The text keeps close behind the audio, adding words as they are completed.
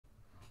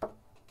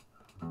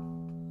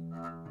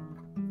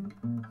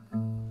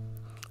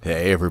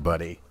Hey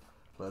everybody,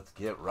 let's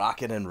get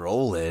rocking and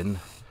rolling.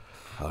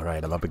 All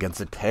right, I'm up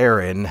against a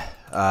Terran.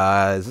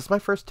 Is this my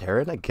first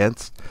Terran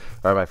against,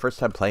 or my first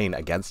time playing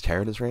against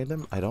Terran as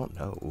random? I don't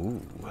know.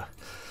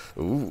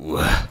 Ooh,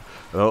 I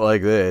don't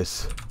like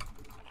this.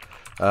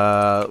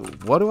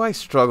 What do I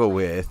struggle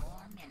with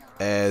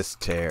as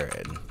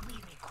Terran?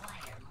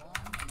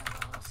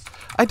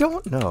 I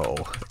don't know.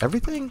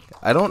 Everything?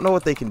 I don't know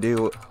what they can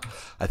do.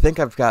 I think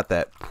I've got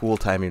that pool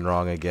timing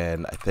wrong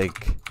again.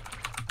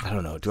 I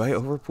don't know. Do I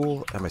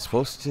overpool? Am I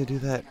supposed to do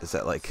that? Is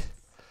that like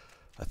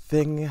a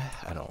thing?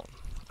 I don't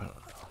know.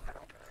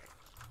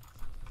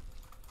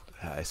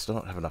 I still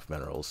don't have enough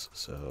minerals,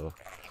 so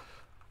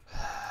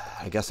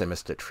I guess I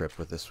missed a trip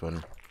with this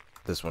one.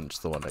 This one's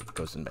the one that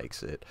goes and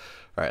makes it.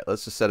 Alright,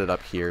 let's just set it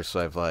up here so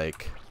I have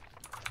like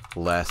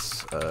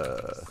less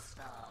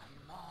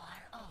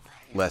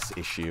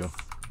issue.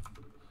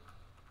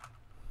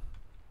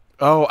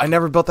 Oh, I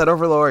never built that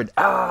overlord.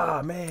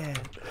 Ah, man.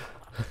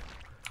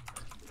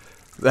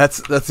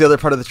 That's the other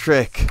part of the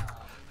trick.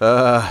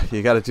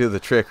 You got to do the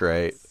trick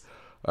right.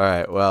 All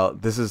right. Well,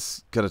 this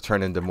is gonna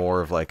turn into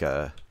more of like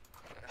a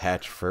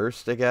hatch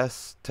first, I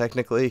guess,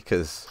 technically,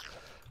 because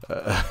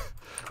I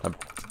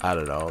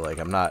don't know. Like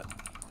I'm not.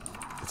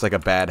 It's like a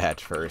bad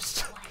hatch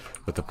first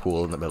with the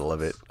pool in the middle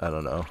of it. I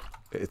don't know.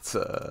 It's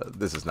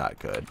this is not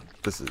good.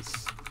 This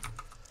is.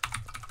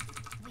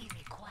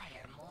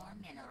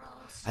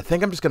 I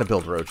think I'm just gonna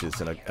build roaches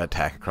and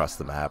attack across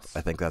the map. I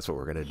think that's what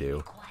we're gonna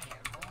do.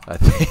 I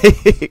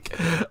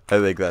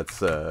think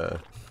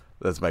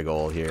that's my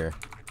goal here.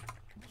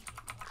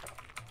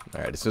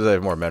 All right, as soon as I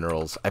have more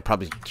minerals, I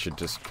probably should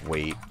just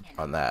wait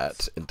on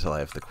that until I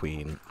have the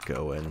queen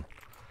going.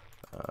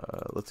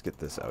 Let's get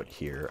this out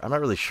here. I'm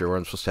not really sure where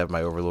I'm supposed to have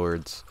my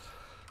overlords.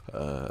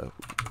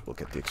 We'll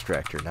get the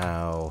extractor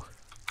now.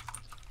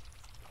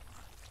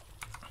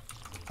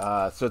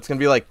 So it's gonna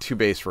be like 2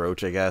 base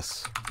roach, I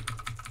guess.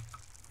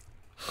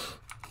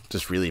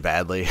 Just really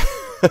badly.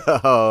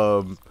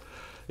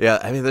 Yeah,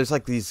 I mean, there's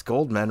like these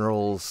gold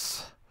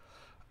minerals.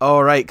 Oh,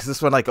 right, because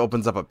this one like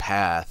opens up a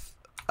path.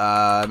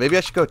 Maybe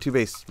I should go 2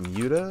 base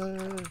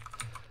Muta?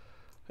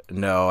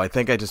 No, I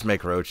think I just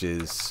make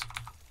roaches.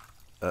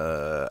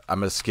 I'm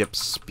gonna skip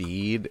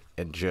speed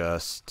and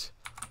just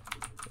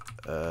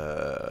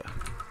we'll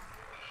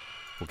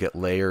get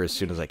layer as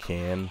soon as I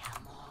can.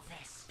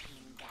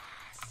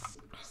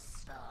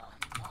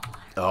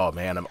 Oh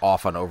man, I'm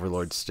off on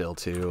overlord still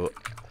too.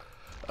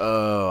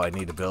 Oh, I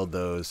need to build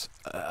those.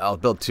 I'll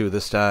build 2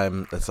 this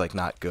time. That's like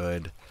not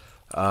good.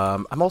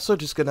 I'm also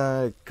just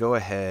gonna go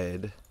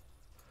ahead.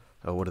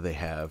 Oh, what do they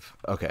have?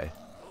 Okay.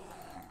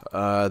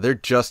 They're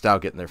just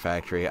out getting their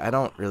factory. I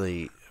don't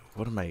really.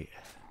 What am I?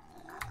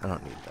 I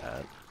don't need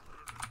that.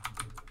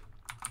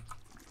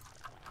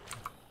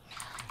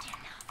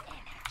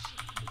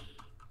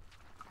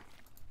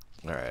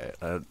 All right.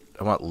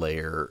 I want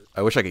layer.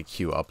 I wish I could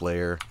queue up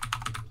layer.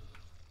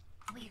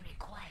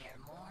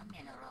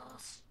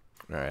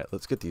 All right.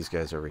 Let's get these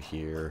guys over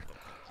here.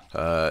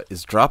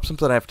 Is drop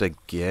something I have to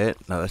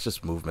get? No, that's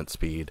just movement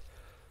speed.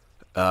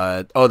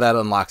 Oh, that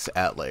unlocks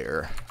at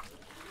layer.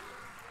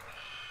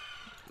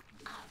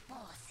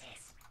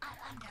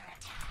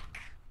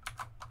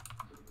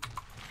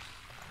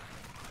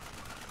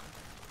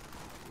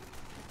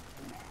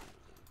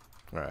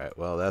 Alright,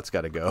 well, that's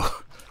got to go.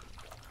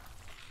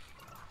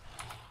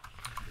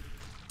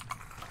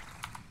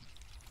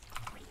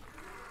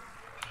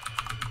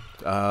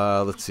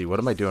 Let's see. What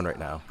am I doing right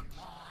now?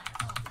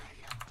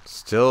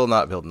 Still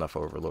not building enough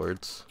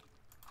overlords.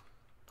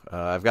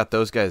 I've got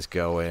those guys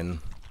going.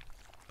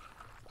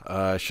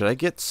 Should I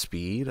get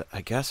speed?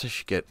 I guess I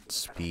should get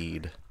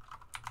speed.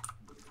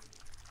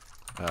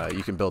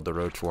 You can build the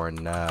roach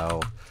warren now.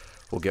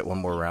 We'll get one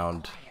more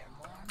round.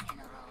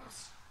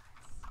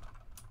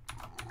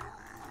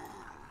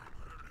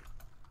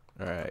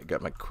 Alright,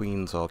 got my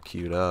queens all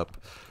queued up.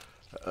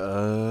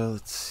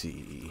 Let's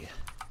see.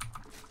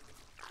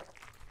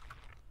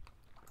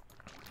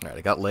 Alright,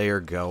 I got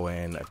layer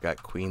going. I've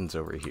got queens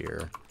over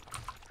here.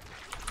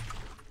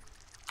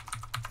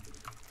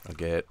 I'll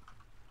get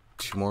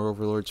 2 more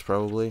overlords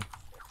probably.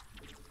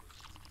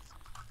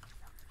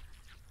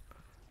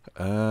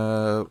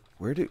 Oh,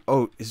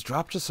 is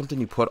drop just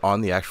something you put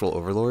on the actual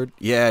overlord?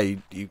 Yeah,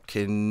 you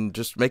can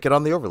just make it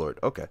on the overlord.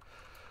 Okay.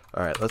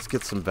 Alright, let's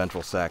get some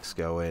ventral sacks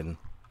going.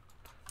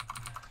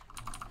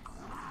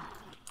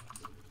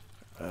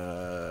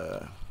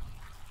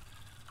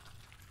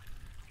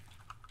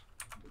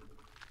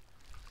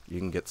 You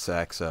can get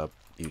sacks up,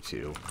 you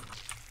two.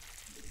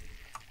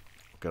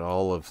 Got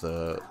all of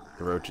the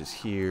roaches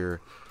here.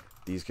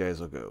 These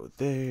guys will go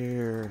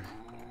there.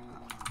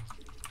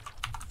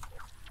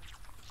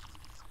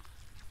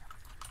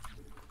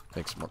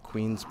 Make some more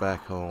queens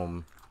back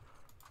home.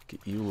 Get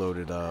you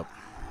loaded up.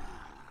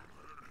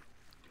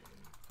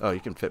 Oh, you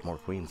can fit more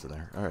queens in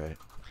there. Alright.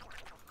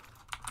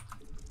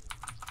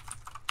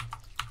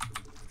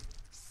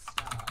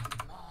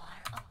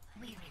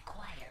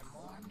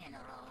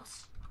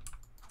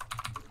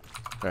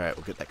 Alright,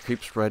 we'll get that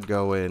creep spread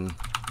going.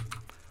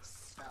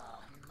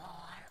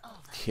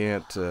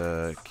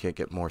 can't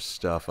get more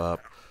stuff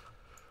up,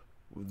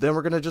 then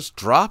we're gonna just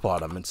drop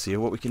on them and see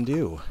what we can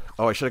do.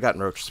 Oh, I should have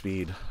gotten roach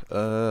speed.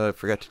 I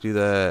forgot to do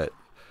that.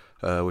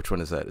 Which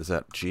one is that? Is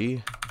that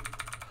G?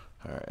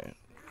 All right,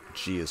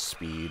 G is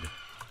speed.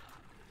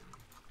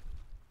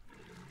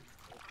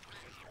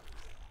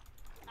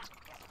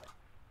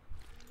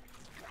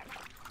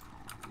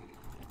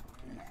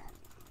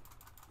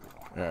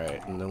 All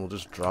right, and then we'll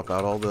just drop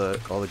out all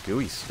the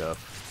gooey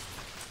stuff.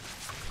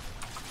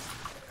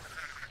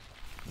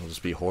 It'll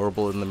just be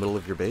horrible in the middle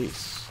of your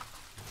base.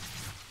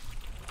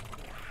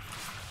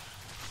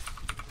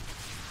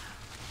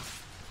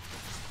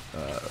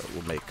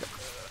 We'll make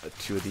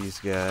 2 of these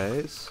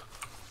guys.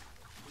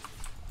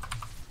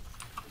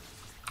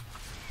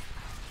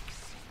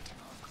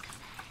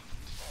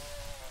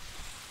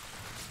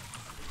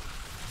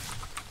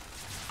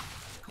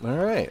 All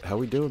right, how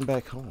we doing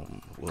back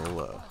home?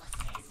 We'll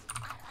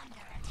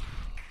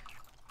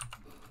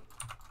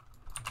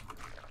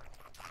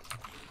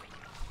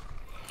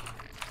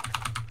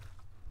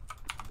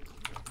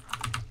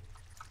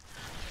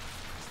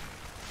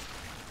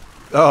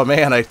Oh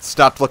man, I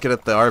stopped looking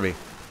at the army.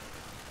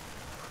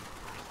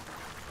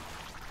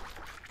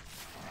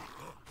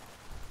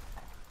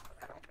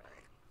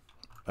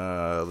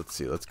 Let's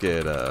see. Let's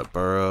get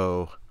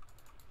burrow.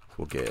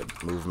 We'll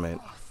get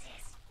movement.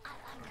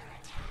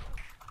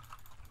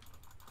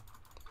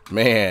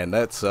 Man,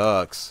 that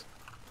sucks.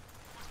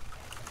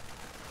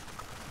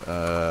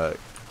 My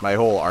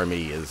whole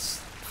army is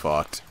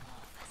fucked.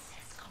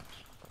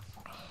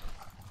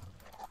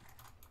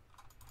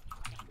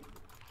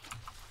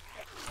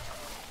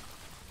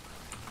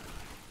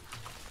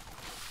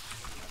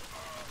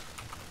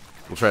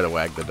 We'll try to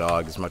wag the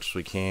dog as much as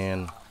we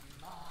can.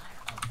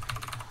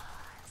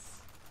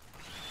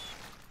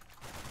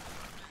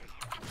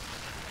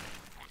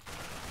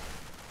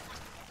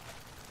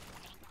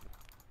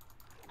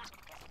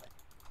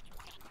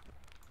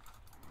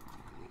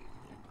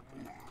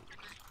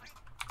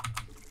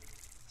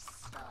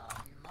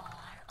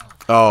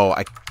 Oh,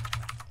 I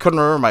couldn't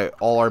remember my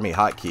all-army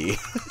hotkey.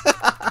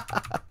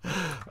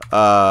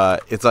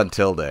 It's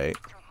until day.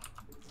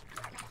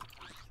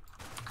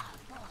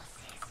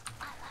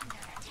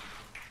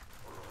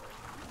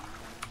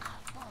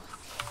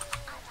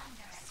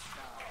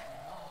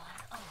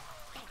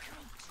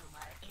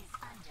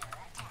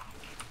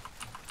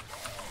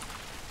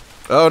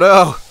 Oh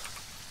no!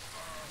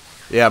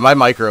 Yeah, my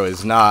micro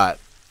is not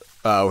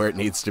where it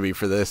needs to be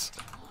for this.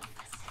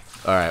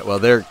 Alright, well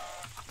they're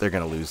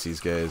gonna lose these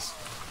guys.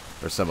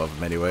 Or some of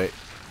them anyway.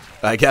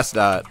 I guess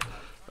not.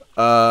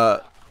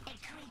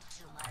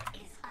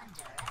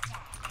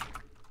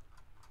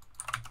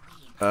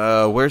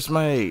 Where's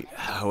my...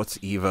 what's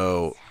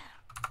Evo?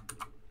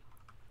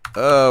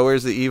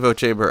 Where's the Evo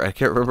chamber? I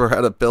can't remember how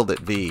to build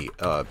it. V.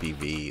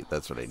 BV.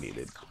 That's what I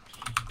needed.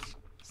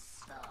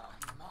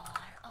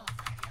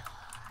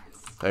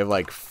 I have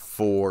like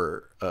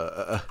 4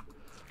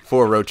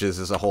 roaches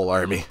as a whole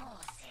army.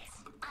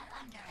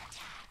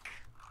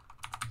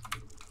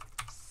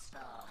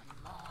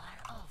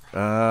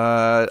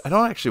 I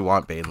don't actually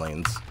want Bane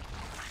lanes.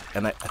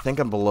 And I think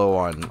I'm below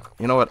on...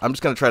 You know what? I'm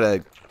just going to try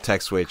to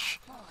tech switch.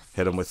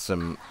 Hit him with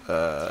some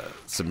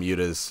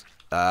mutas.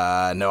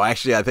 No,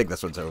 actually, I think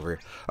this one's over.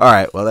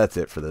 Alright, well, that's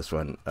it for this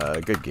one.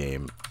 Good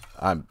game.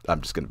 I'm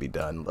just going to be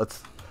done.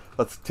 Let's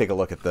take a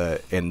look at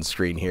the end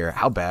screen here.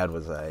 How bad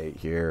was I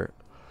here?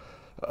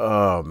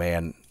 Oh,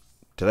 man.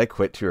 Did I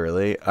quit too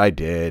early? I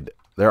did.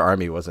 Their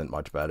army wasn't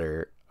much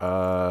better.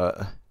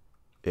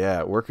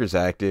 Yeah, workers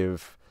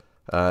active...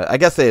 I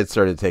guess they had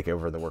started to take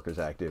over the workers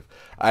active.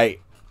 I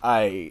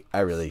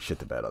really shit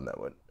the bed on that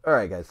one. All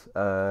right, guys.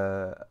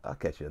 I'll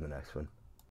catch you in the next one.